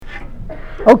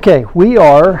Okay, we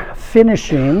are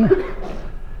finishing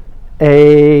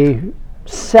a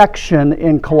section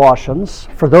in Colossians.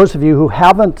 For those of you who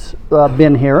haven't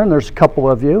been here, and there's a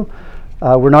couple of you,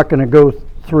 we're not going to go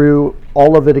through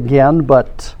all of it again,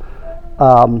 but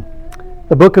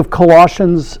the book of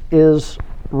Colossians is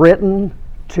written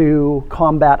to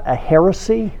combat a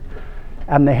heresy,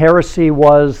 and the heresy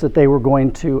was that they were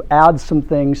going to add some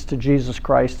things to Jesus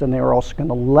Christ, and they were also going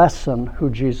to lessen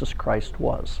who Jesus Christ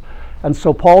was. And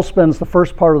so Paul spends the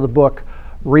first part of the book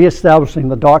reestablishing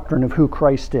the doctrine of who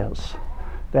Christ is,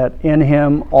 that in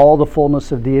him all the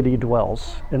fullness of deity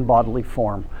dwells in bodily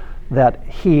form, that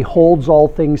he holds all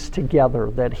things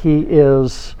together, that he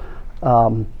is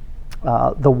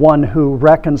the one who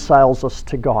reconciles us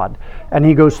to God. And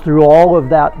he goes through all of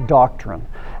that doctrine.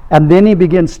 And then he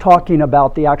begins talking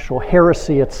about the actual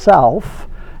heresy itself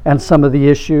and some of the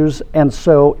issues. And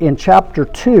so in chapter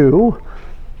 2,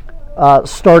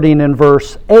 starting in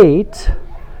verse 8,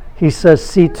 he says,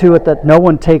 "See to it that no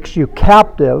one takes you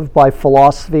captive by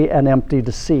philosophy and empty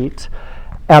deceit."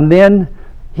 And then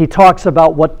he talks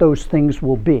about what those things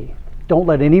will be. Don't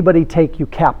let anybody take you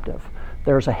captive.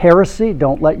 There's a heresy,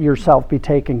 don't let yourself be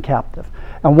taken captive.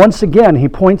 And once again, he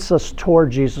points us toward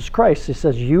Jesus Christ. He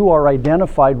says, you are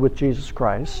identified with Jesus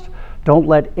Christ. Don't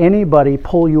let anybody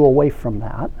pull you away from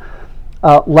that.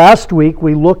 Last week,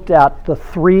 we looked at the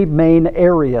three main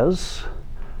areas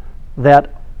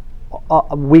that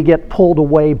we get pulled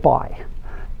away by.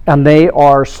 And they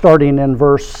are starting in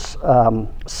verse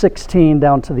 16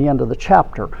 down to the end of the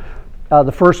chapter.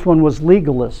 The first one was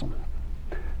legalism.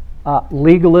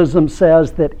 Legalism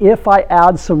says that if I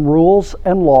add some rules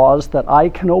and laws that I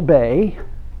can obey,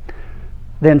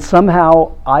 then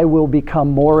somehow I will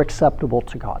become more acceptable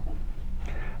to God.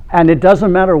 And it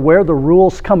doesn't matter where the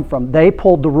rules come from. They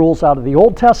pulled the rules out of the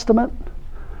Old Testament.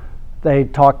 They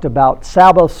talked about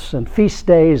Sabbaths and feast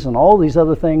days and all these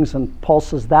other things, and Paul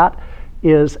says that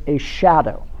is a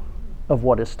shadow of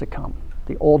what is to come.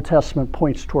 The Old Testament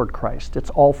points toward Christ. It's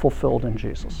all fulfilled in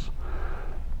Jesus.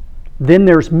 Then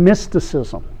there's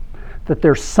mysticism, that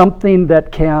there's something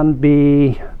that can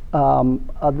be,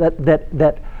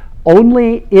 that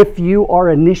only if you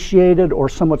are initiated or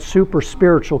somewhat super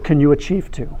spiritual can you achieve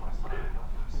to.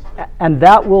 And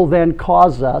that will then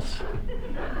cause us,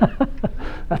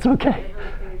 that's okay.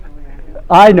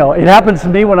 I know, it happens to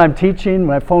me when I'm teaching,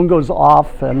 my phone goes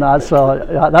off, and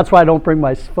so that's why I don't bring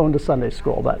my phone to Sunday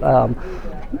school, but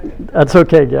that's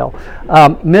okay, Gail.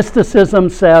 Mysticism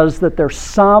says that there's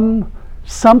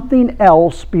something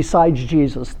else besides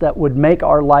Jesus that would make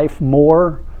our life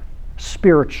more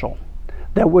spiritual,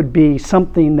 that would be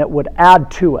something that would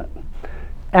add to it.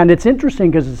 And it's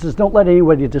interesting because it says don't let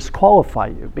anybody disqualify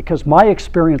you, because my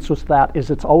experience with that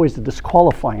is it's always a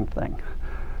disqualifying thing.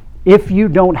 If you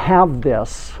don't have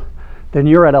this, then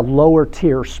you're at a lower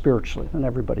tier spiritually than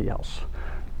everybody else.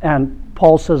 And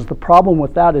Paul says the problem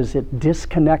with that is it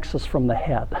disconnects us from the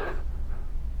head.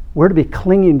 We're to be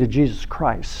clinging to Jesus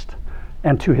Christ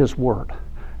and to his word.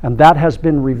 And that has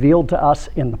been revealed to us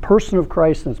in the person of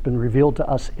Christ, and it's been revealed to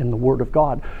us in the word of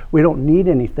God. We don't need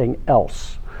anything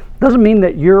else. Doesn't mean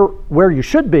that you're where you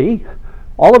should be.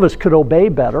 All of us could obey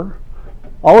better.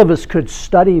 All of us could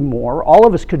study more. All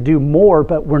of us could do more,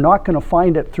 but we're not going to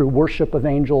find it through worship of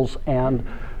angels and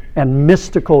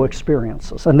mystical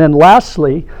experiences. And then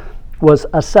lastly was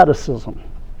asceticism.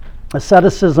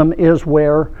 Asceticism is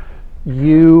where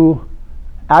you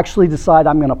actually decide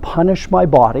I'm going to punish my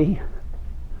body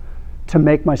to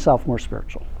make myself more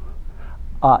spiritual,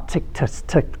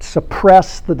 to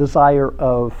suppress the desire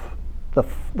of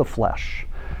the flesh.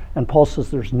 And Paul says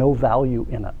there's no value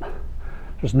in it.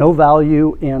 There's no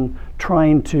value in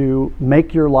trying to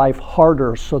make your life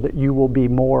harder so that you will be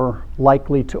more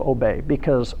likely to obey,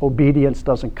 because obedience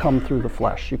doesn't come through the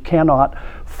flesh. You cannot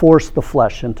force the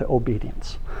flesh into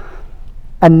obedience.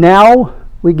 And now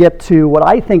we get to what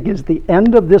I think is the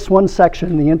end of this one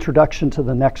section, the introduction to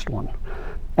the next one.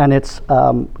 And it's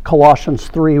Colossians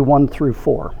 3, 1 through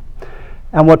 4.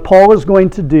 And what Paul is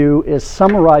going to do is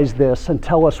summarize this and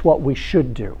tell us what we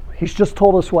should do. He's just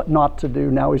told us what not to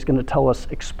do. Now he's going to tell us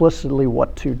explicitly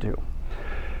what to do.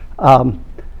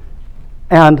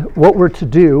 And what we're to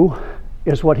do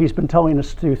is what he's been telling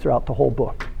us to do throughout the whole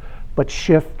book. But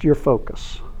shift your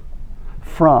focus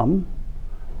from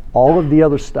all of the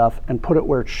other stuff and put it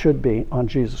where it should be, on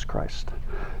Jesus Christ.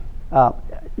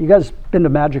 You guys been to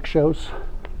magic shows?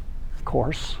 Of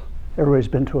course. Everybody's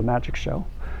been to a magic show.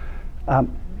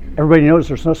 Everybody knows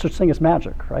there's no such thing as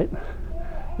magic, right?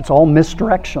 It's all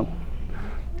misdirection.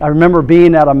 I remember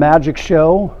being at a magic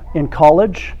show in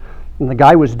college, and the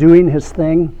guy was doing his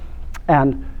thing,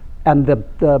 and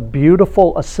the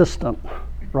beautiful assistant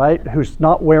right, who's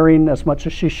not wearing as much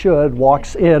as she should,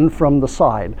 walks in from the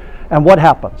side. And what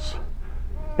happens?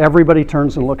 Everybody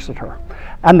turns and looks at her.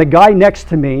 And the guy next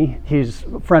to me, he's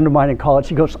a friend of mine in college,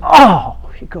 he goes, "Oh,"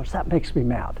 he goes, "that makes me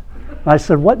mad." And I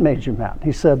said, "What made you mad?"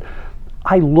 He said,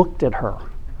 "I looked at her.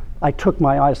 I took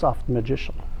my eyes off the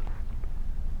magician."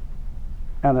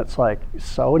 And it's like,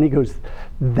 so? And he goes,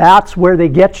 "That's where they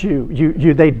get you.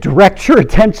 They direct your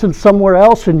attention somewhere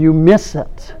else and you miss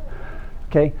it."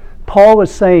 Okay? Paul is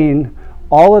saying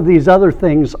all of these other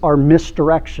things are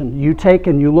misdirection. You take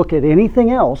and you look at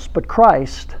anything else but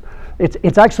Christ.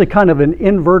 It's actually kind of an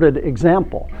inverted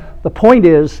example. The point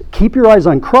is, keep your eyes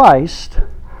on Christ,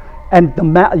 and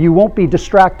you won't be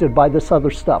distracted by this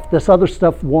other stuff. This other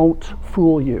stuff won't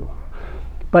fool you.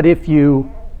 But if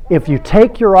you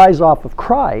take your eyes off of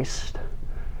Christ,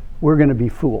 we're going to be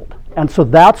fooled. And so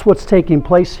that's what's taking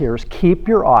place here, is keep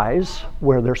your eyes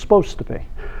where they're supposed to be.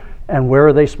 And where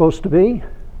are they supposed to be?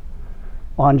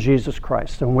 On Jesus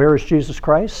Christ. And where is Jesus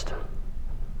Christ?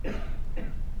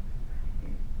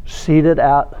 Seated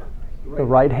at the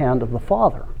right hand of the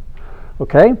Father.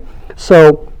 Okay?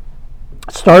 So,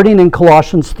 starting in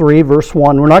Colossians 3, verse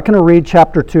 1, we're not going to read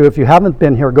chapter 2. If you haven't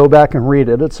been here, go back and read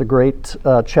it. It's a great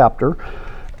chapter.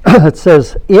 It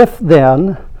says, "If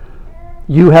then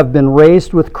you have been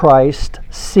raised with Christ,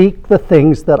 seek the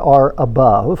things that are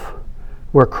above,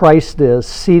 where Christ is,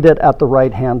 seated at the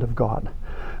right hand of God.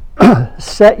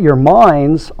 Set your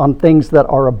minds on things that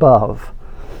are above,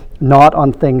 not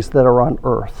on things that are on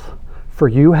earth. For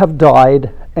you have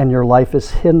died, and your life is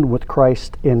hidden with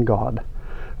Christ in God.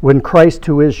 When Christ,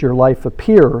 who is your life,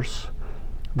 appears,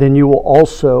 then you will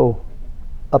also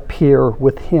appear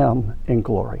with him in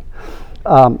glory."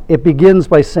 It begins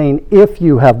by saying, if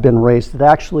you have been raised. It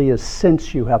actually is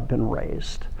since you have been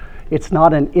raised. It's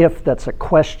not an if that's a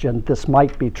question, this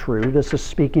might be true. This is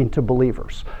speaking to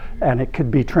believers. And it could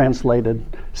be translated,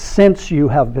 since you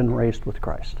have been raised with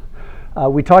Christ.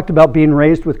 We talked about being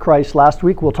raised with Christ last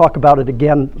week. We'll talk about it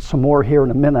again some more here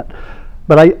in a minute.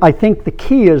 But I think the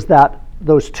key is that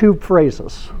those two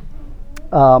phrases,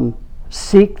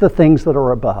 seek the things that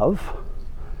are above,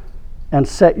 and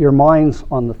set your minds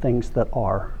on the things that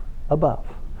are above.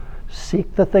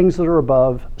 Seek the things that are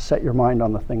above, set your mind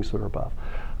on the things that are above.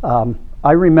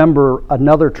 I remember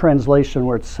another translation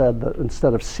where it said that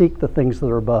instead of seek the things that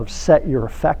are above, set your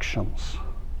affections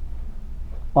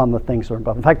on the things that are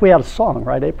above. In fact, we had a song,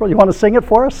 right, April? You want to sing it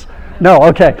for us? No,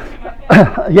 okay.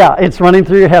 Yeah, it's running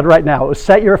through your head right now. It was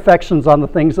set your affections on the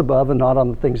things above and not on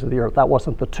the things of the earth. That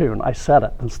wasn't the tune. I said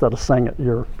it instead of sang it.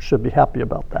 You should be happy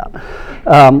about that.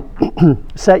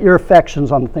 Set your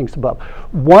affections on the things above.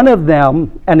 One of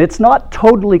them, and it's not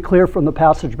totally clear from the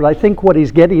passage, but I think what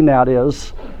he's getting at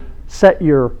is set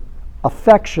your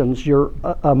affections, your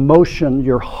emotion,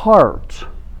 your heart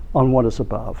on what is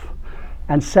above,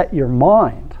 and set your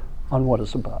mind on what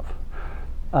is above.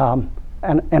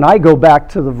 And I go back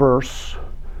to the verse,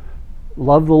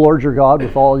 love the Lord your God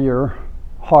with all your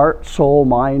heart, soul,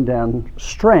 mind, and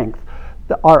strength.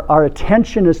 Our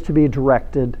attention is to be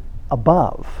directed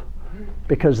above,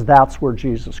 because that's where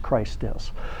Jesus Christ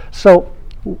is. So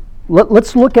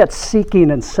let's look at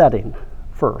seeking and setting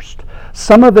first.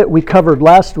 Some of it we covered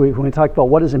last week when we talked about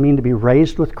what does it mean to be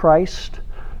raised with Christ,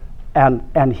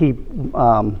 and he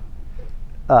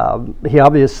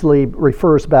obviously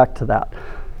refers back to that.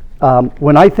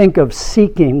 When I think of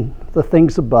seeking the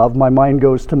things above, my mind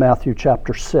goes to Matthew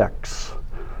chapter 6,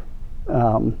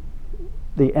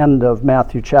 the end of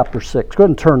Matthew chapter 6. Go ahead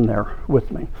and turn there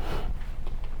with me.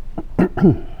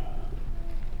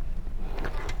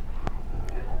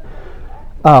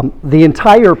 The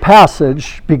entire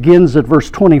passage begins at verse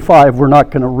 25. We're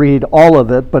not going to read all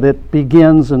of it, but it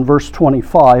begins in verse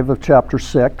 25 of chapter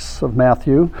 6 of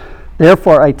Matthew.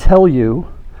 "Therefore I tell you,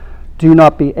 do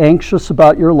not be anxious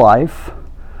about your life,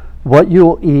 what you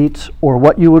will eat or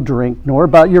what you will drink, nor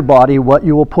about your body, what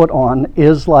you will put on.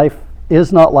 Is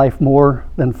not life more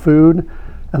than food,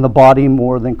 and the body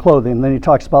more than clothing?" And then he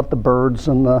talks about the birds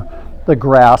and the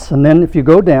grass. And then if you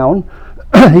go down,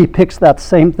 he picks that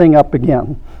same thing up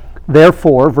again.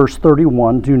 "Therefore," verse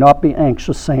 31, "do not be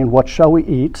anxious, saying, what shall we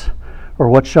eat, or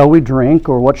what shall we drink,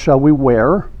 or what shall we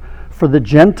wear? For the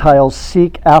Gentiles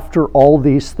seek after all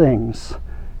these things,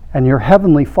 and your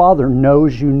heavenly Father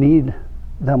knows you need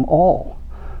them all.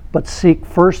 But seek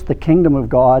first the kingdom of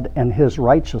God and his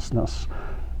righteousness,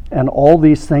 and all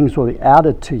these things will be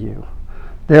added to you.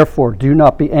 Therefore, do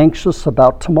not be anxious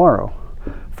about tomorrow,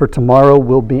 for tomorrow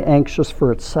will be anxious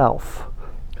for itself.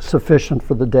 Sufficient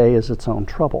for the day is its own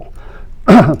trouble."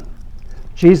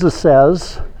 Jesus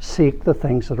says, seek the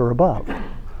things that are above.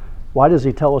 Why does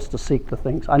he tell us to seek the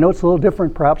things? I know it's a little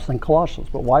different perhaps than Colossians,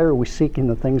 but why are we seeking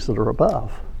the things that are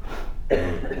above?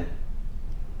 Well,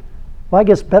 I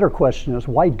guess better question is,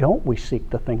 why don't we seek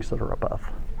the things that are above?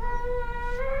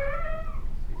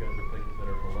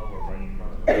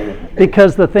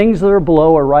 Because the things that are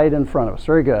below are right in front of us.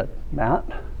 Very good, Matt.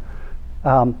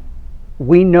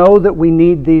 We know that we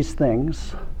need these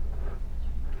things.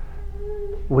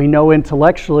 We know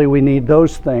intellectually we need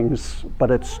those things,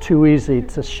 but it's too easy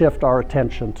to shift our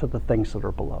attention to the things that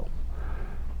are below.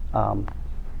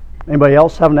 Anybody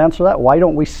else have an answer to that? Why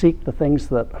don't we seek the things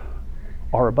that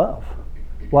are above?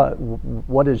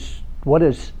 What is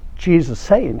Jesus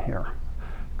saying here?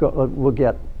 We'll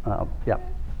get, yeah, go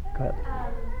ahead.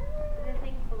 The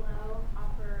things below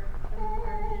offer some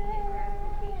more immediate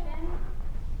gratification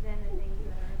than the things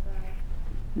that are above.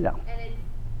 Yeah. And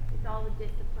it's all the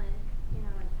discipline. You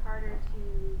know, it's harder to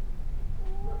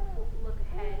look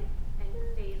ahead and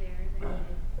stay there than it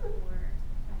is for us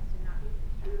to not be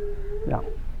distracted. Yeah.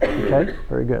 Okay.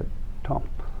 Very good, Tom.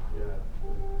 Yeah,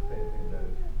 same thing that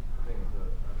things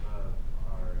above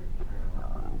are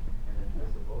eternal and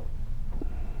invisible.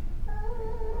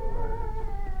 Things below are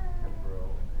temporal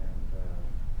and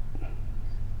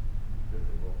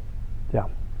visible. Yeah.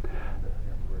 And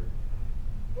we're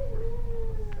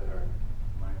set our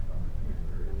minds on the things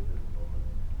that are invisible.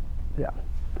 Yeah.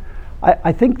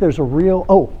 I think there's a real.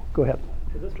 Oh, go ahead.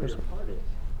 Because that's where your heart is.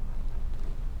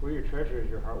 Where your treasure is,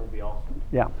 your heart will be also.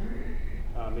 Yeah.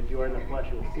 If you are in the flesh,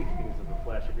 you will seek things of the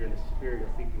flesh. If you're in the spirit,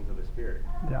 you'll seek things of the spirit.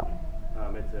 Yeah.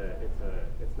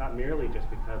 It's not merely just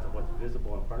because of what's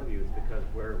visible in front of you. It's because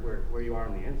where you are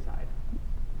on the inside,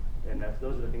 and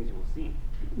those are the things you will see.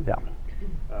 Yeah.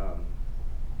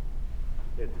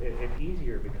 It's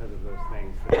easier because of those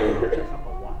things. There's just not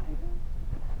a why.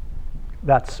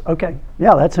 That's okay.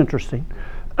 Yeah, that's interesting.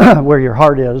 Where your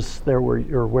heart is,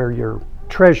 where your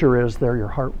treasure is, there your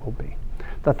heart will be.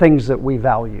 The things that we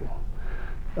value.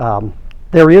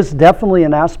 There is definitely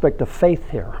an aspect of faith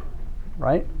here,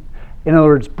 right? In other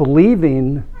words,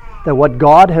 believing that what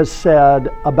God has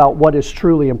said about what is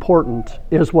truly important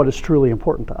is what is truly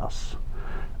important to us.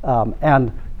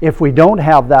 And if we don't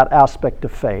have that aspect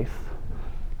of faith,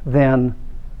 then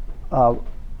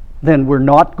we're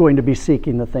not going to be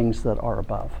seeking the things that are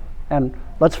above. And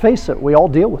let's face it, we all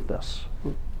deal with this.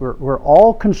 We're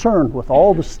all concerned with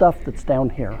all the stuff that's down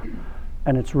here.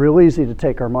 And it's real easy to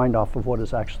take our mind off of what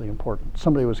is actually important.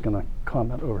 Somebody was going to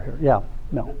comment over here. Yeah,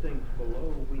 no. The things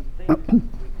below we think we can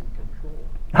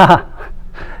control.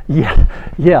 Yeah,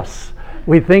 yes.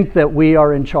 We think that we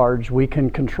are in charge, we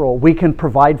can control, we can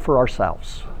provide for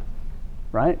ourselves.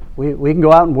 Right? We can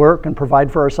go out and work and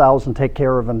provide for ourselves and take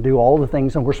care of and do all the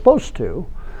things, and we're supposed to.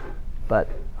 But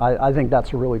I think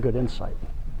that's a really good insight.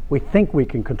 We think we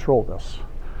can control this.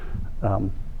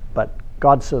 But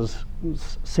God says,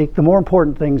 seek the more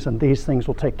important things, and these things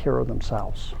will take care of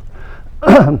themselves.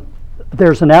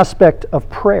 There's an aspect of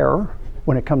prayer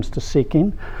when it comes to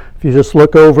seeking. If you just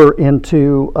look over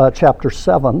into chapter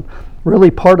 7,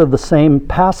 really part of the same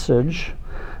passage,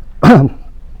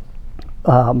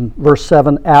 verse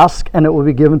 7, ask and it will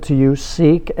be given to you,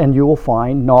 seek and you will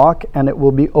find, knock and it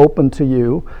will be opened to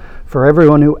you. For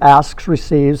everyone who asks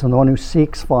receives, and the one who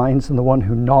seeks finds, and the one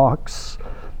who knocks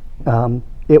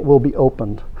it will be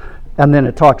opened. And then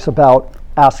it talks about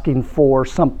asking for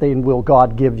something. Will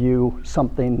God give you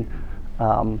something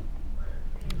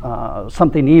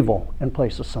something evil in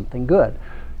place of something good?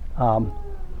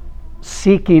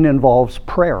 Seeking involves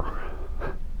prayer.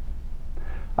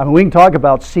 I mean, we can talk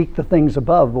about seek the things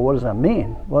above, but what does that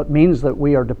mean? Well, it means that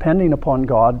we are depending upon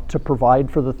God to provide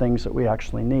for the things that we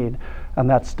actually need, and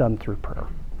that's done through prayer.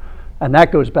 And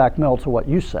that goes back, Mel, to what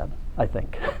you said, I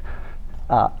think.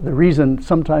 The reason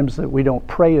sometimes that we don't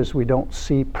pray is we don't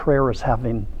see prayer as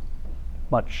having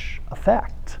much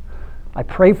effect. I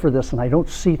pray for this and I don't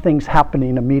see things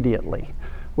happening immediately.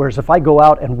 Whereas if I go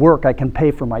out and work, I can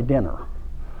pay for my dinner.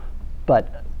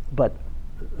 But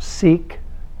seek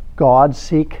God,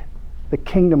 seek the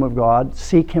kingdom of God,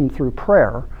 seek Him through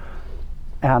prayer,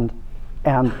 and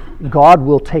God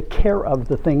will take care of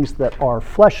the things that are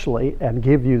fleshly and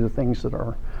give you the things that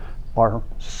are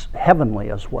heavenly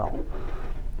as well.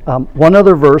 One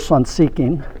other verse on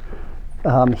seeking,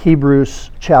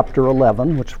 Hebrews chapter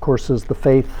 11, which of course is the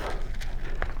faith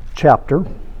chapter.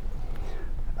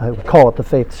 I would call it the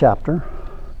faith chapter.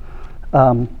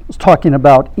 It's talking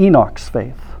about Enoch's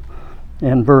faith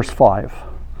in verse 5.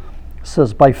 It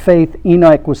says, by faith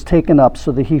Enoch was taken up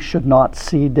so that he should not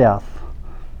see death,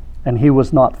 and he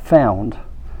was not found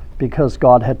because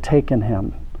God had taken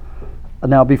him.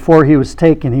 Now before he was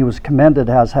taken, he was commended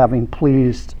as having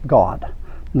pleased God.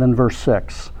 And then verse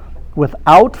 6,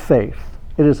 Without faith,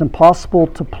 it is impossible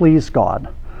to please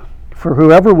God. For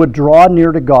whoever would draw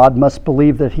near to God must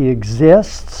believe that he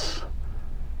exists,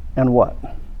 and what?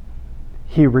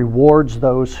 He rewards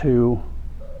those who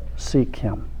seek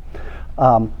him.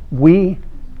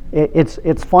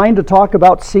 It's fine to talk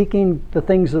about seeking the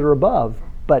things that are above,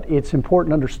 but it's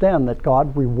important to understand that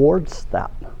God rewards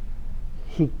that.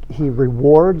 He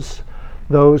rewards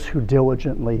those who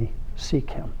diligently seek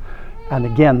him. And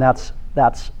again, that's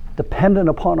dependent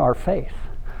upon our faith.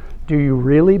 Do you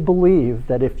really believe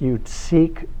that if you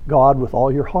seek God with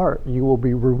all your heart, you will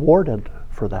be rewarded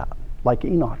for that, like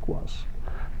Enoch was?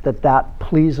 That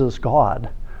pleases God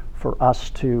for us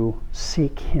to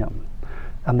seek him,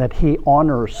 and that he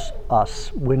honors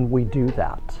us when we do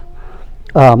that.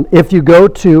 If you go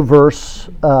to verse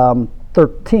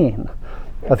 13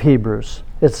 of Hebrews,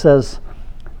 it says,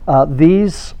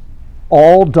 these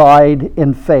all died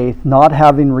in faith, not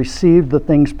having received the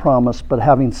things promised, but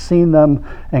having seen them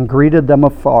and greeted them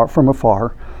from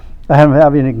afar, and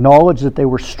having acknowledged that they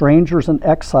were strangers and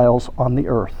exiles on the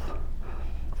earth.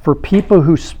 For people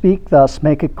who speak thus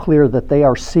make it clear that they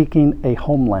are seeking a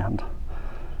homeland.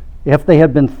 If they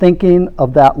had been thinking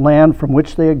of that land from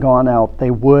which they had gone out,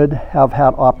 they would have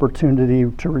had opportunity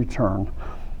to return.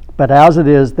 But as it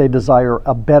is, they desire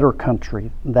a better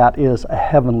country, that is, a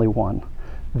heavenly one.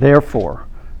 Therefore,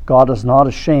 God is not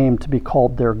ashamed to be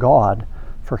called their God,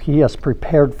 for he has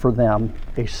prepared for them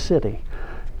a city.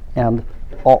 And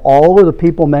all of the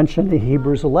people mentioned in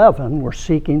Hebrews 11 were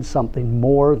seeking something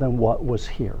more than what was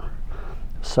here.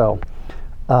 So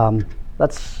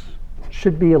that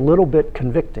should be a little bit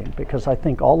convicting, because I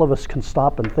think all of us can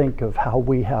stop and think of how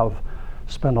we have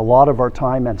spent a lot of our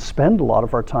time and spend a lot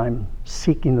of our time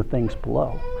seeking the things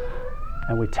below.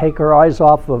 And we take our eyes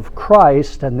off of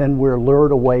Christ, and then we're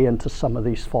lured away into some of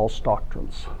these false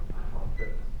doctrines.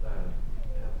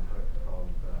 Called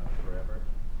Forever,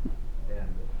 and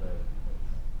it's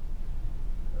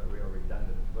a real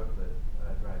redundant book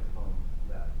that drives home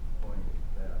that point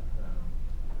that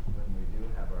when we do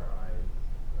have our eyes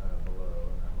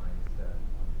below and our minds set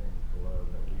on things below,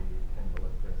 that we tend to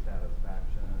look for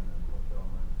satisfaction and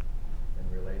fulfillment and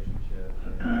relationships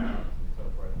and jobs and so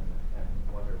forth, and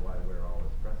wonder why we're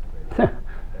always frustrated.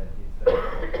 And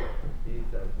he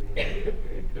says we have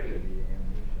creativity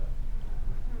amnesia.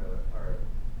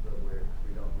 So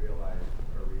we don't realize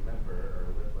or remember or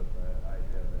live with the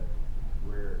idea that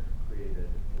we're created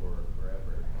for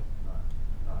forever,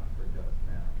 not for just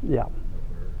now. Yeah. That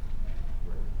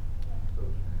we're so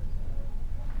transient.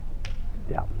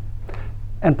 Yeah.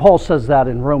 And Paul says that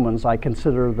in Romans, I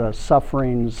consider the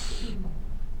sufferings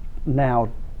now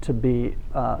to be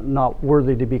not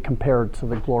worthy to be compared to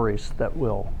the glories that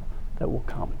will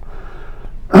come.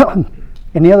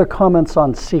 Any other comments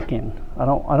on seeking? I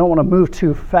don't want to move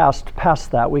too fast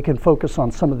past that. We can focus on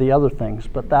some of the other things,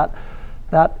 but that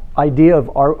idea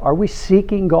of are we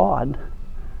seeking God?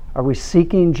 Are we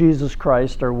seeking Jesus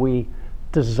Christ? Are we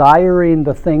desiring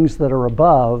the things that are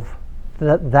above?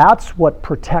 That's what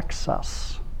protects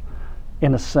us,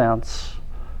 in a sense,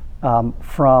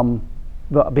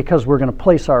 because we're going to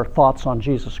place our thoughts on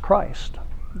Jesus Christ.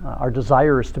 Our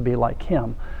desire is to be like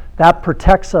him. That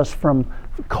protects us from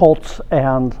cults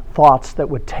and thoughts that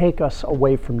would take us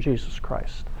away from Jesus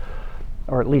Christ,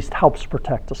 or at least helps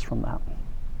protect us from that.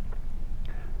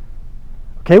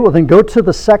 Okay, well then go to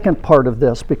the second part of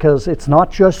this, because it's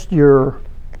not just your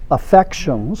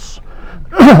affections,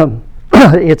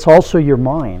 it's also your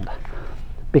mind.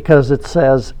 Because it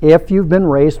says, if you've been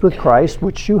raised with Christ,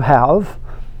 which you have,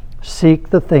 seek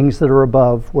the things that are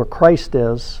above, where Christ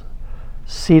is,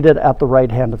 seated at the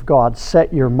right hand of God.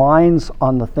 Set your minds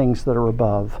on the things that are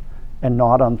above and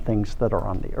not on things that are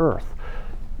on the earth.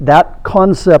 That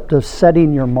concept of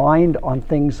setting your mind on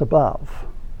things above,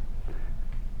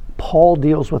 Paul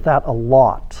deals with that a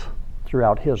lot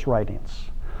throughout his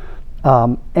writings.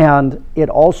 And it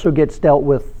also gets dealt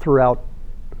with throughout,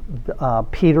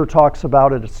 Peter talks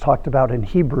about it, it's talked about in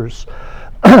Hebrews,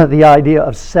 the idea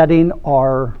of setting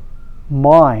our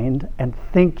mind and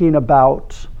thinking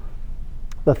about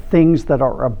the things that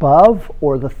are above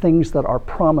or the things that are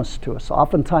promised to us.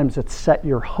 Oftentimes it's set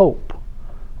your hope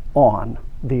on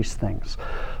these things.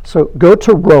 So go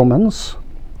to Romans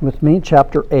with me,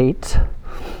 chapter 8,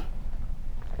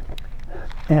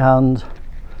 and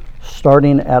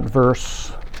starting at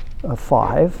verse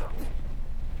 5,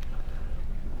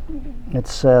 it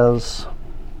says,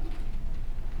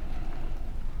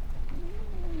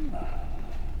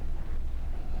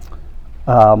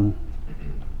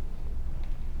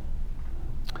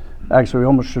 actually, we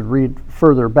almost should read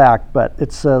further back, but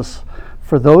it says,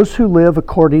 for those who live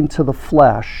according to the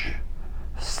flesh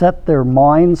set their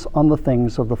minds on the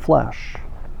things of the flesh.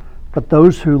 But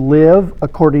those who live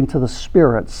according to the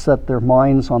Spirit set their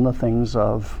minds on the things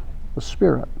of the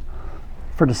Spirit.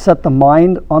 For to set the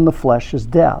mind on the flesh is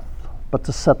death, but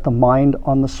to set the mind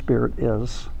on the Spirit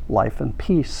is life and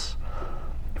peace.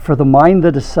 For the mind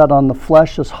that is set on the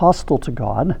flesh is hostile to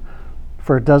God,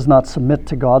 for it does not submit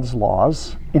to God's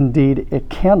laws. Indeed, it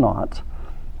cannot.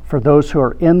 For those who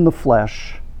are in the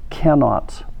flesh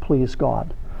cannot please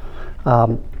God.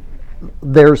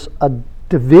 There's a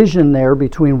division there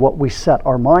between what we set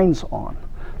our minds on.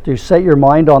 Do you set your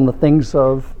mind on the things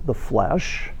of the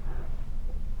flesh,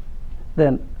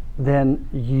 then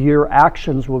your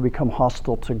actions will become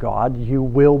hostile to God. You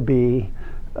will be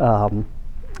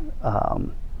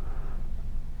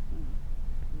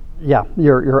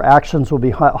your actions will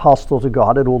be hostile to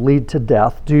God. It will lead to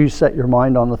death. Do you set your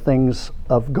mind on the things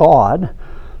of God?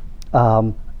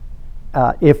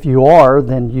 If you are,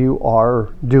 then you are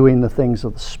doing the things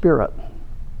of the Spirit.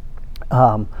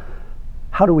 How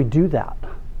do we do that?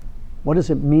 What does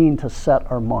it mean to set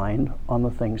our mind on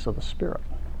the things of the Spirit?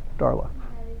 Darla.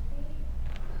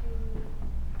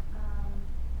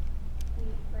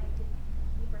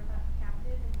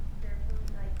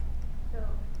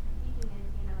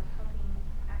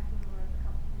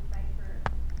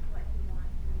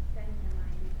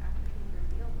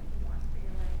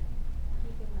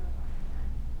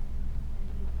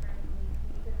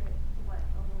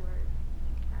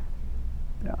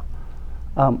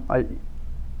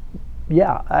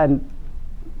 And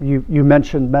you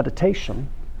mentioned meditation.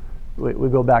 We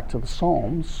go back to the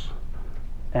Psalms,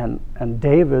 and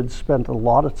David spent a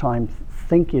lot of time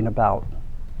thinking about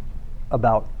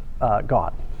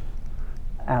God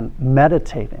and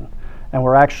meditating, and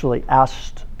we're actually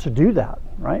asked to do that,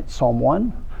 right? Psalm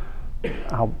 1.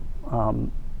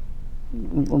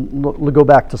 We'll go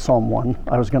back to Psalm 1.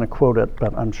 I was going to quote it,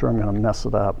 but I'm sure I'm going to mess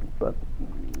it up. But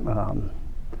I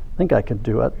think I could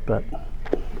do it, but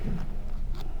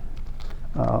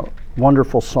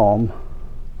wonderful psalm.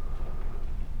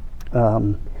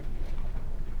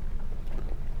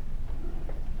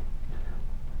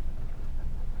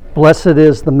 Blessed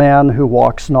is the man who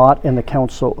walks not in the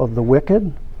counsel of the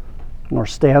wicked, nor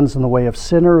stands in the way of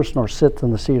sinners, nor sits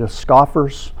in the seat of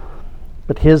scoffers.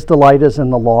 But his delight is in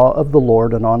the law of the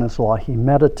Lord, and on his law he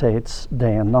meditates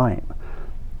day and night.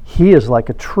 He is like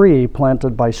a tree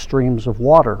planted by streams of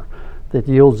water that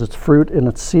yields its fruit in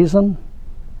its season,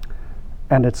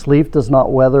 and its leaf does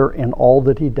not wither. In all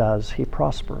that he does, he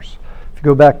prospers. If you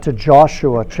go back to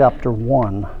Joshua chapter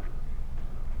 1,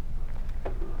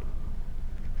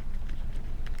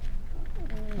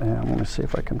 and let me see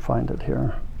if I can find it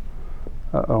here.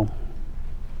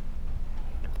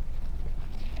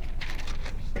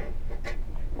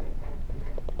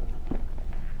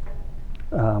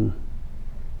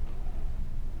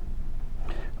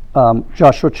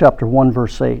 Joshua chapter 1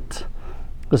 verse 8.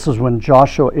 This is when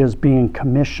Joshua is being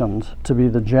commissioned to be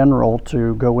the general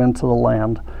to go into the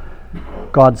land.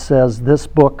 God says, "This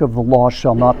book of the law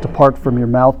shall not depart from your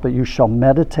mouth, but you shall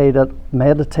meditate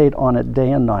on it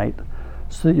day and night,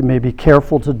 so that you may be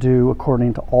careful to do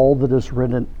according to all that is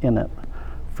written in it.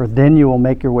 For then you will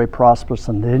make your way prosperous,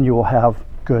 and then you will have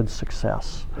good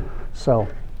success." So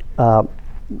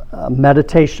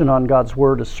meditation on God's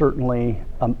Word is certainly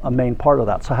a main part of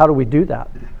that. So how do we do that?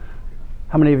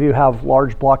 How many of you have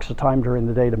large blocks of time during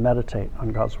the day to meditate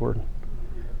on God's Word?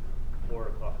 4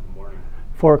 o'clock in the morning.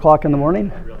 4 o'clock in the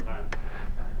morning? Real time.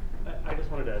 I just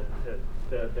wanted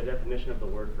the definition of the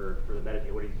word for the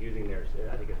meditate, what he's using there,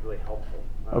 I think it's really helpful.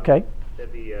 Okay.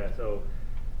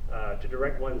 To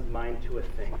direct one's mind to a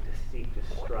thing, to seek, to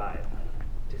strive,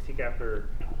 to seek after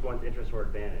one's interest or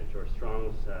advantage, or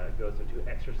Strong's goes into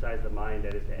exercise the mind,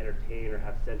 that is to entertain or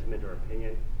have sentiment or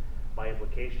opinion. By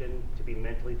implication, to be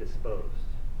mentally disposed,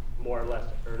 more or less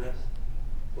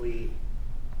earnestly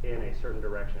in a certain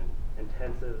direction,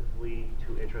 intensively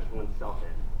to interest oneself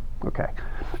in. Okay.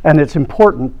 And it's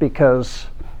important because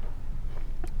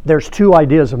there's two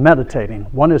ideas of meditating.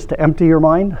 One is to empty your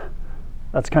mind.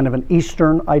 That's kind of an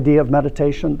Eastern idea of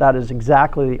meditation. That is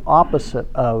exactly the opposite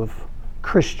of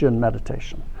Christian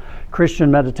meditation.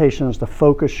 Christian meditation is to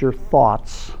focus your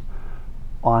thoughts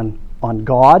on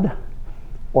God,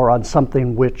 or on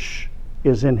something which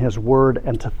is in His Word,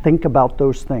 and to think about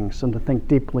those things, and to think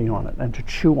deeply on it, and to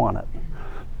chew on it.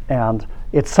 And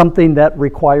it's something that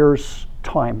requires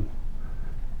time.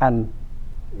 And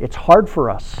it's hard for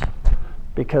us,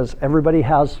 because everybody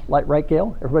has, right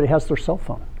Gail? Everybody has their cell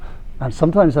phone. And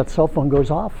sometimes that cell phone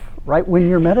goes off right when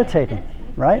you're meditating,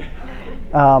 right?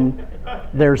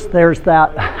 There's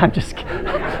that, I'm just kidding.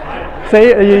 See,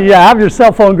 you have your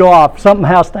cell phone go off. Something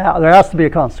has to happen. There has to be a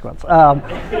consequence,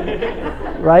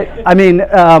 right? I mean,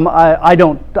 I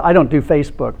don't do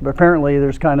Facebook, but apparently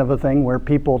there's kind of a thing where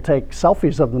people take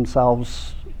selfies of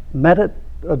themselves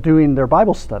doing their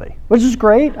Bible study, which is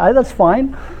great. That's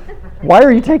fine. Why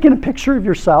are you taking a picture of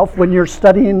yourself when you're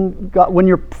studying God, when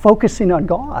you're focusing on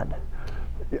God?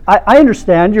 I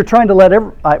understand you're trying to let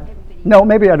no,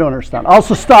 maybe I don't understand. I'll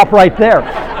also stop right there.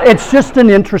 It's just an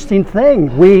interesting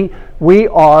thing. We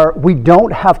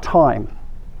don't have time,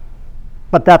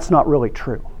 but that's not really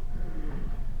true.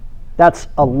 That's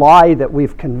a lie that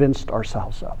we've convinced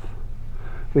ourselves of.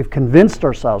 We've convinced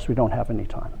ourselves we don't have any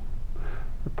time.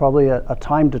 There's probably a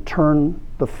time to turn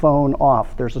the phone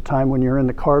off. There's a time when you're in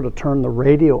the car to turn the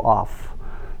radio off.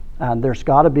 And there's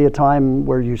got to be a time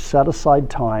where you set aside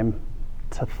time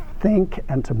to think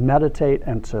and to meditate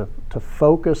and to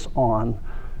focus on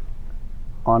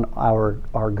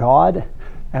our God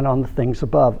and on the things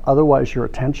above. Otherwise, your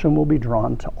attention will be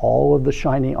drawn to all of the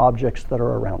shiny objects that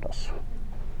are around us.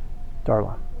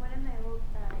 Darla. One of my old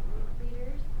youth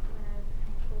leaders, when I was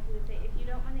in school, he would say, if you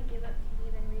don't want to give up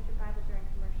TV, then read your Bible during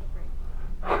commercial breaks.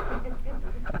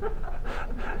 You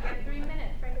have 3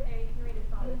 minutes right there, you can read a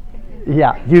psalm.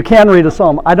 Yeah, you can read a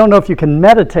psalm. I don't know if you can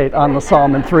meditate on the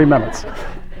psalm in 3 minutes.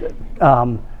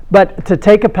 But to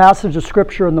take a passage of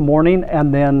scripture in the morning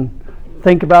and then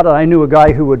think about it. I knew a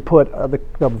guy who would put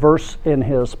the verse in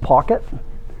his pocket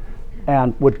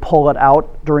and would pull it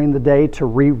out during the day to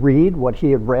reread what he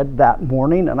had read that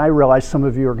morning. And I realize some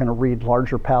of you are going to read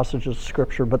larger passages of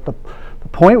scripture, but the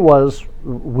point was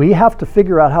we have to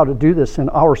figure out how to do this in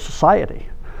our society.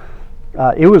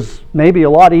 It was maybe a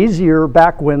lot easier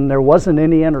back when there wasn't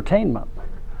any entertainment,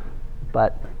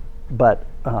 but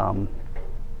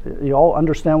you all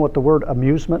understand what the word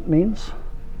amusement means?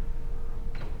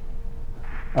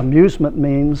 Amusement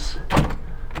means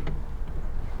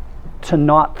to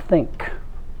not think.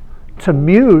 To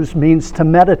muse means to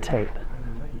meditate.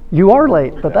 You are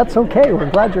late, but that's okay. We're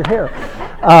glad you're here.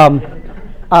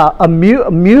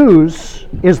 Amuse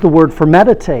is the word for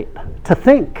meditate, to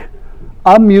think.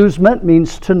 Amusement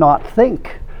means to not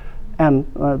think. And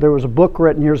there was a book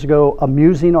written years ago,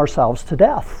 Amusing Ourselves to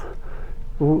Death.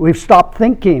 We've stopped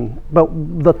thinking, but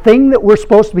the thing that we're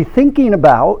supposed to be thinking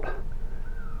about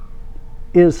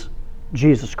is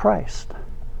Jesus Christ.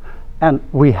 And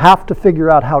we have to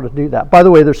figure out how to do that. By the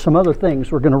way, there's some other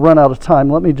things. We're going to run out of time.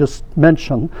 Let me just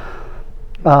mention,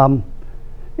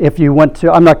 if you went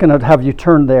to, I'm not going to have you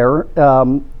turn there,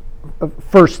 1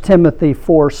 Timothy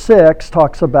 4:6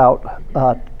 talks about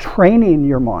training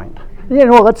your mind. You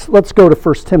know, let's go to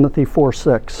 1 Timothy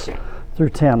 4:6 through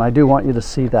 10. I do want you to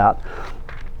see that.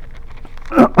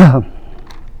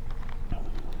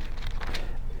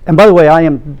 And by the way, I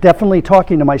am definitely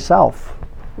talking to myself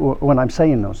when I'm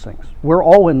saying those things. We're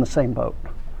all in the same boat.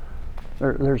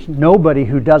 There's nobody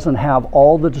who doesn't have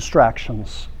all the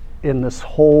distractions in this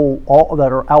whole, all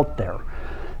that are out there.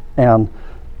 And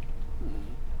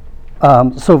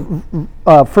so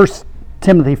 1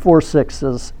 Timothy 4:6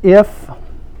 says, if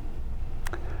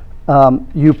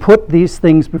you put these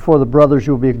things before the brothers,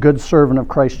 you will be a good servant of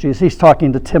Christ Jesus. He's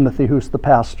talking to Timothy, who's the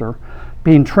pastor.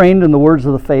 Being trained in the words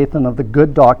of the faith and of the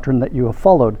good doctrine that you have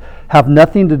followed. Have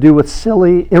nothing to do with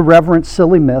irreverent,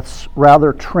 silly myths.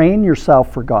 Rather, train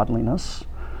yourself for godliness.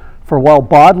 For while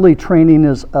bodily training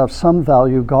is of some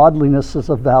value, godliness is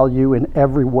of value in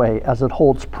every way, as it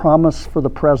holds promise for the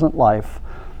present life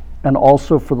and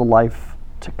also for the life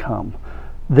to come.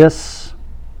 This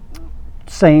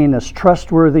saying is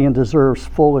trustworthy and deserves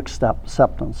full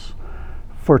acceptance.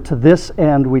 For to this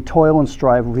end we toil and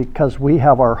strive, because we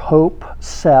have our hope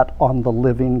set on the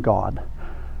living God.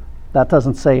 That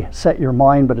doesn't say set your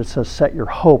mind, but it says set your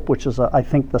hope, which is, I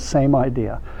think, the same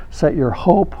idea. Set your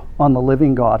hope on the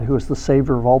living God, who is the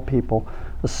Savior of all people,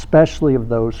 especially of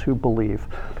those who believe.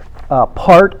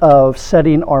 Part of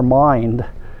setting our mind,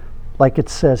 like it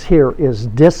says here, is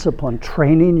discipline,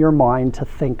 training your mind to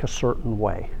think a certain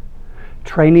way.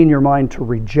 Training your mind to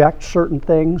reject certain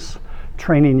things,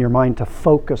 training your mind to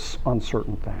focus on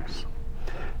certain things.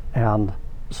 And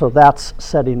so that's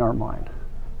setting our mind.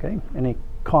 Okay, any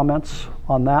comments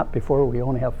on that before? We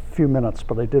only have a few minutes,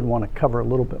 but I did want to cover a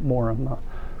little bit more in the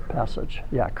passage.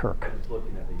 Yeah, Kirk. I was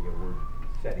looking at the word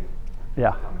setting.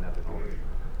 Yeah. Coming up with the word.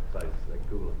 So I was like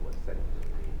Googling what setting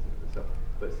means. So,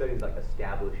 but setting's like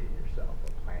establishing yourself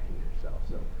or planting yourself.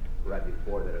 So right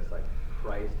before that, it's like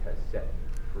Christ has set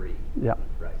you free. Yeah.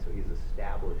 Right. So He's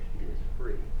established you as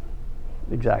free.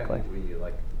 Exactly. Kind of when you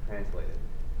like translate it.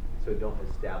 So don't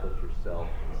establish yourself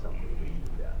in something leading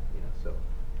to death. You know. So.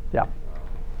 Yeah.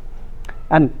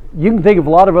 And you can think of a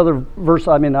lot of other verses.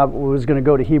 I mean, I was going to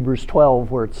go to Hebrews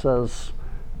 12 where it says,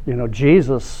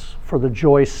 Jesus, for the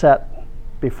joy set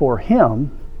before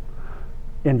him,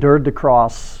 endured the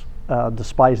cross,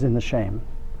 despising the shame.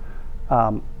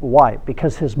 Why?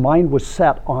 Because his mind was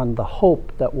set on the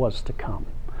hope that was to come.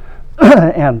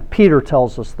 And Peter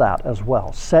tells us that as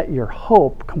well. Set your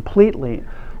hope completely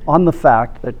on the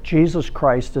fact that Jesus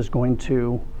Christ is going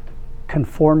to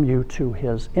conform you to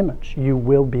his image. You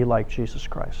will be like Jesus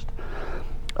Christ.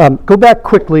 Go back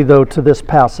quickly, though, to this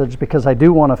passage because I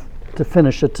do want to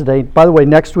finish it today. By the way,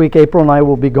 next week, April and I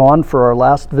will be gone for our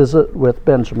last visit with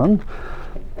Benjamin.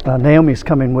 Naomi's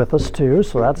coming with us, too,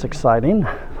 so that's exciting.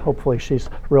 Hopefully she's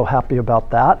real happy about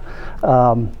that.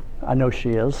 I know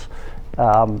she is.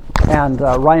 And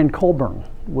Ryan Colburn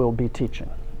will be teaching.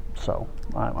 So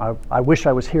I wish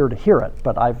I was here to hear it,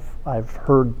 but I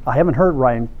haven't heard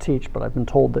Ryan teach, but I've been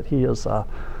told that he is a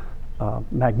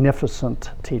magnificent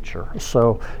teacher.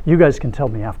 So you guys can tell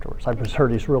me afterwards. I've just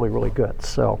heard he's really, really good.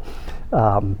 So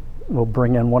we'll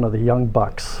bring in one of the young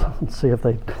bucks and see if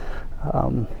they.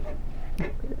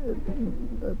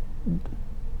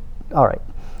 All right.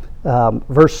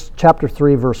 Chapter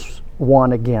 3, verse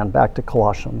 1 again, back to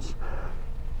Colossians.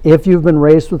 If you've been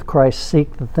raised with Christ,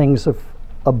 seek the things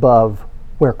above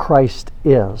where Christ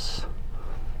is,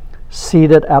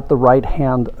 seated at the right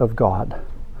hand of God.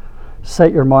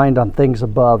 Set your mind on things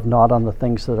above, not on the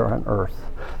things that are on earth.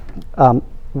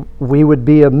 We would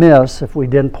be amiss if we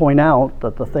didn't point out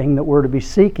that the thing that we're to be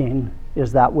seeking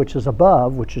is that which is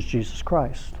above, which is Jesus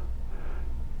Christ.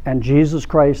 And Jesus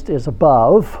Christ is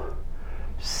above,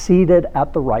 seated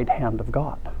at the right hand of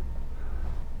God.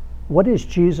 What is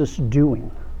Jesus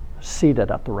doing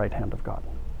seated at the right hand of God?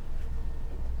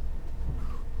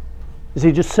 Is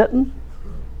he just sitting?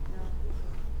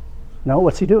 No,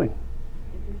 what's he doing?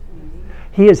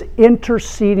 He is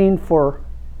interceding for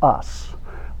us.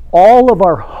 All of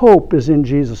our hope is in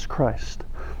Jesus Christ.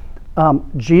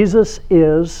 Jesus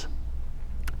is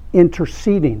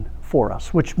interceding for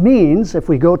us, which means if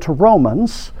we go to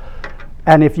Romans,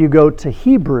 and if you go to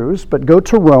Hebrews, but go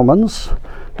to Romans,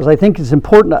 because I think it's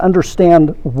important to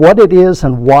understand what it is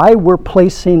and why we're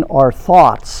placing our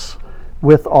thoughts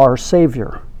with our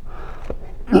Savior.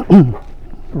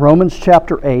 Romans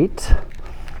chapter 8,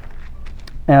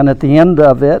 and at the end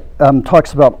of it,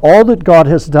 talks about all that God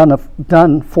has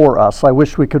done for us. I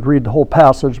wish we could read the whole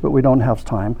passage, but we don't have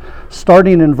time.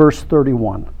 Starting in verse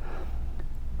 31.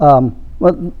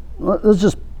 Let's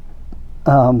just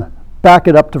back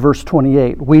it up to verse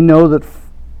 28. We know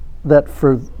that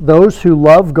for those who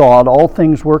love God, all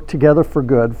things work together for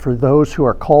good, for those who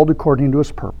are called according to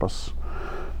his purpose.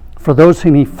 For those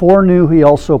whom he foreknew, he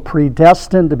also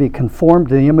predestined to be conformed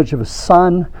to the image of his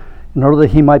Son, in order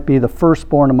that he might be the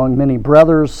firstborn among many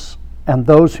brothers. And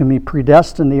those whom he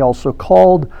predestined, he also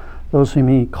called. Those whom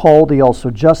he called, he also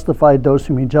justified. Those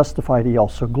whom he justified, he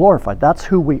also glorified. That's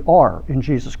who we are in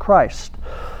Jesus Christ.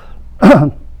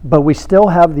 But we still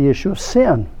have the issue of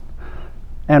sin.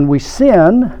 And we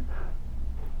sin,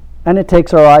 and it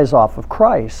takes our eyes off of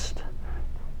Christ.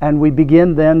 And we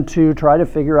begin then to try to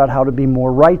figure out how to be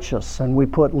more righteous. And we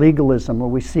put legalism, or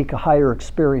we seek a higher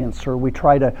experience, or we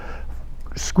try to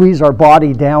squeeze our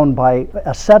body down by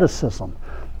asceticism.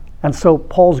 And so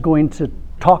Paul's going to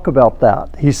talk about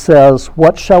that. He says,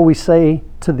 what shall we say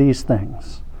to these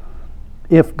things?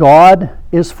 If God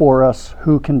is for us,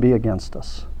 who can be against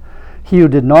us? He who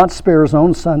did not spare his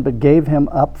own Son, but gave him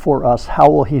up for us, how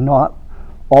will he not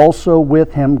also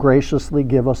with him graciously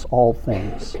give us all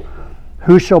things?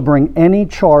 Who shall bring any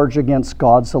charge against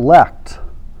God's elect?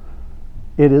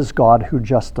 It is God who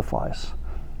justifies.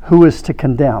 Who is to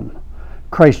condemn?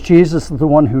 Christ Jesus is the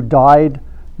one who died,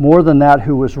 more than that,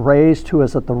 who was raised, who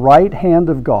is at the right hand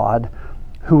of God,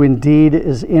 who indeed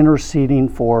is interceding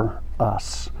for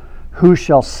us. Who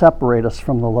shall separate us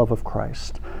from the love of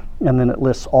Christ? And then it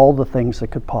lists all the things that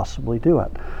could possibly do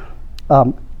it.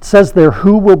 It says there,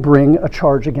 who will bring a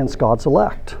charge against God's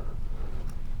elect?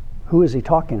 Who is he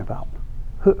talking about?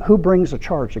 Who brings a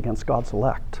charge against God's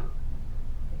elect?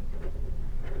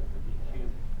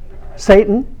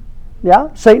 Satan.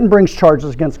 Yeah, Satan brings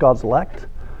charges against God's elect.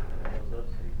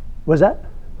 Was that?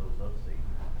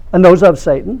 And those of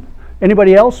Satan.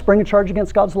 Anybody else bring a charge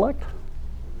against God's elect?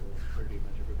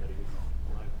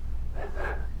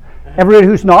 Everybody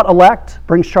who's not elect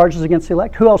brings charges against the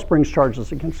elect. Who else brings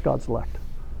charges against God's elect?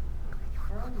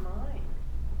 Our own mind.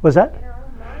 Was that? In our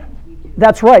own minds we do.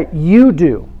 That's right. You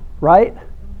do, right?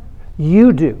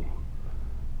 You do.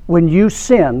 When you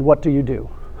sin, what do?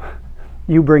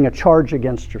 You bring a charge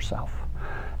against yourself.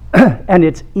 And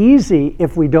it's easy,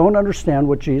 if we don't understand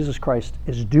what Jesus Christ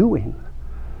is doing,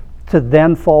 to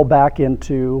then fall back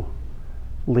into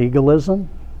legalism,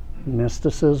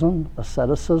 mysticism,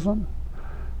 asceticism.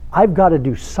 I've got to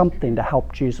do something to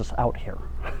help Jesus out here.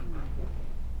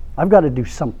 I've got to do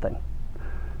something.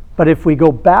 But if we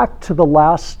go back to the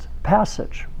last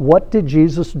passage, what did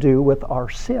Jesus do with our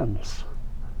sins?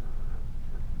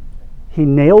 He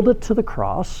nailed it to the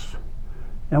cross,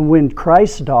 and when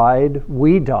Christ died,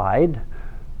 we died,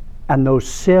 and those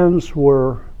sins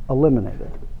were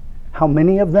eliminated. How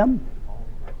many of them?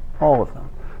 All of them.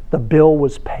 The bill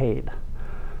was paid.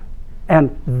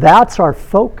 And that's our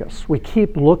focus. We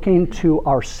keep looking to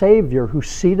our Savior who's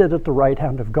seated at the right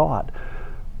hand of God,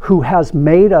 who has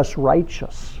made us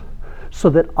righteous, so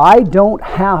that I don't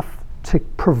have to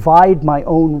provide my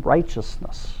own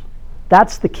righteousness.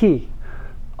 That's the key,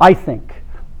 I think.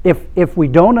 If we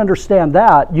don't understand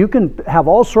that, you can have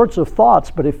all sorts of thoughts,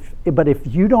 but if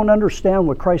you don't understand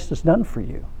what Christ has done for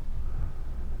you,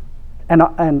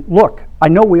 and look, I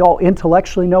know we all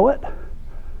intellectually know it,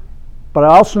 but I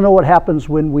also know what happens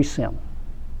when we sin.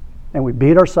 And we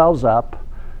beat ourselves up,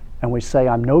 and we say,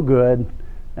 I'm no good,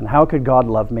 and how could God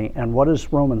love me? And what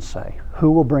does Romans say?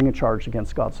 Who will bring a charge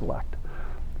against God's elect?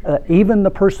 Even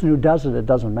the person who does it, it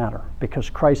doesn't matter, because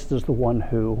Christ is the one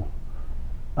who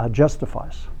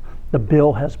justifies. The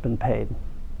bill has been paid.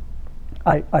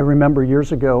 I remember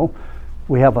years ago,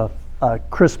 we have a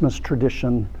Christmas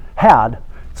tradition,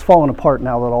 it's fallen apart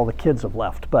now that all the kids have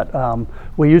left, but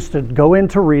we used to go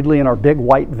into Reedley in our big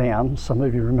white van. Some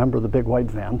of you remember the big white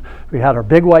van. We had our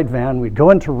big white van. We'd go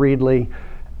into Reedley,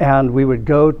 and we would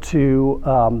go to,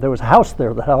 there was a house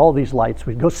there that had all these lights.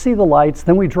 We'd go see the lights.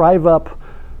 Then we drive up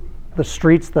the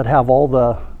streets that have all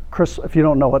the, if you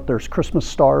don't know it, there's Christmas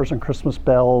stars and Christmas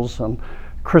bells and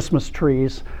Christmas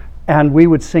trees. And we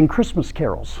would sing Christmas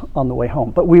carols on the way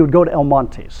home. But we would go to El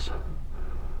Monte's.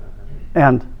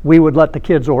 And we would let the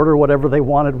kids order whatever they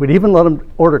wanted. We'd even let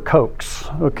them order Cokes,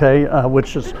 okay,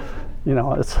 which is,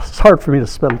 it's hard for me to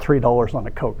spend $3 on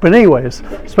a Coke. But anyways,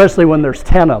 especially when there's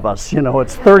 10 of us,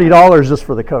 it's $30 just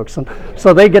for the Cokes. And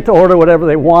so they get to order whatever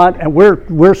they want, and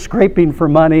we're scraping for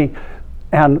money.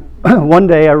 And one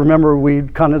day I remember we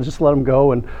kind of just let them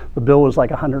go, and the bill was like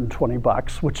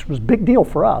 $120, which was a big deal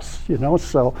for us,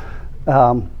 so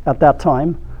at that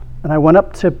time. And I went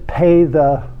up to pay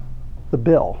the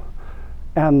bill.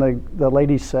 And the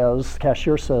lady says,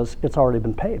 cashier says, it's already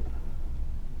been paid.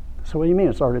 So what do you mean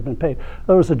it's already been paid?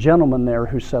 There was a gentleman there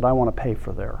who said, I want to pay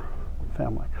for their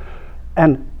family.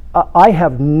 And I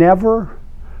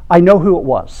know who it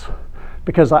was,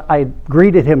 because I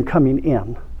greeted him coming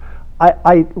in.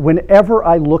 Whenever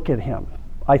I look at him,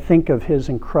 I think of his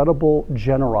incredible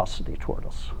generosity toward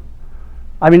us.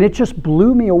 I mean, it just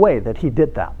blew me away that he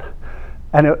did that.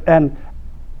 And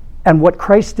what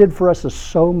Christ did for us is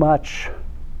so much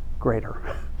greater,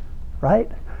 right?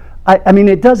 I mean,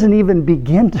 it doesn't even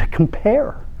begin to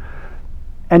compare.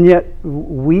 And yet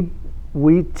we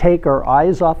take our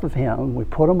eyes off of him, we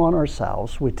put them on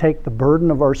ourselves, we take the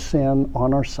burden of our sin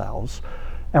on ourselves,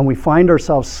 and we find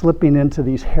ourselves slipping into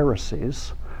these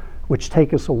heresies which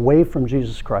take us away from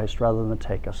Jesus Christ rather than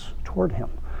take us toward him.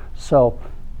 So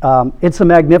it's a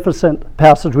magnificent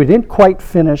passage. We didn't quite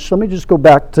finish. Let me just go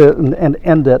back to and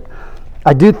end it.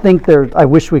 I do think I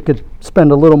wish we could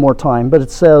spend a little more time, but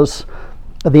it says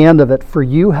at the end of it, for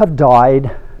you have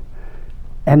died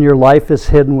and your life is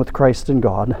hidden with Christ in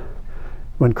God.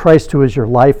 When Christ, who is your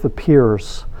life,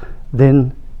 appears,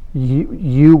 then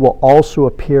you will also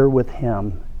appear with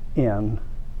him in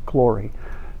glory.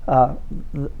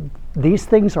 These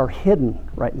things are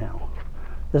hidden right now.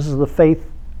 This is the faith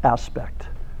aspect.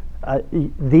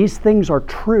 These things are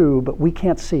true, but we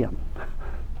can't see them.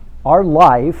 Our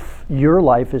life, your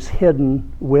life, is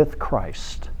hidden with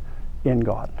Christ in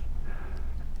God.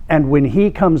 And when he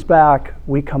comes back,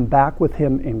 we come back with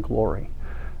him in glory.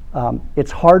 It's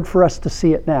hard for us to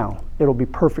see it now. It'll be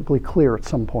perfectly clear at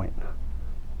some point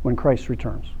when Christ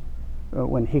returns,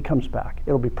 when he comes back.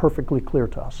 It'll be perfectly clear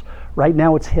to us. Right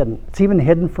now it's hidden. It's even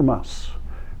hidden from us.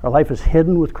 Our life is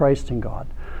hidden with Christ in God.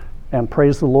 And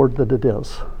praise the Lord that it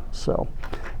is. So,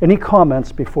 any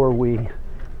comments before we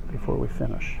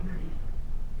finish?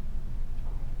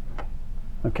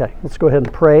 Okay, let's go ahead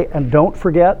and pray. And don't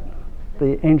forget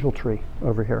the angel tree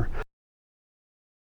over here.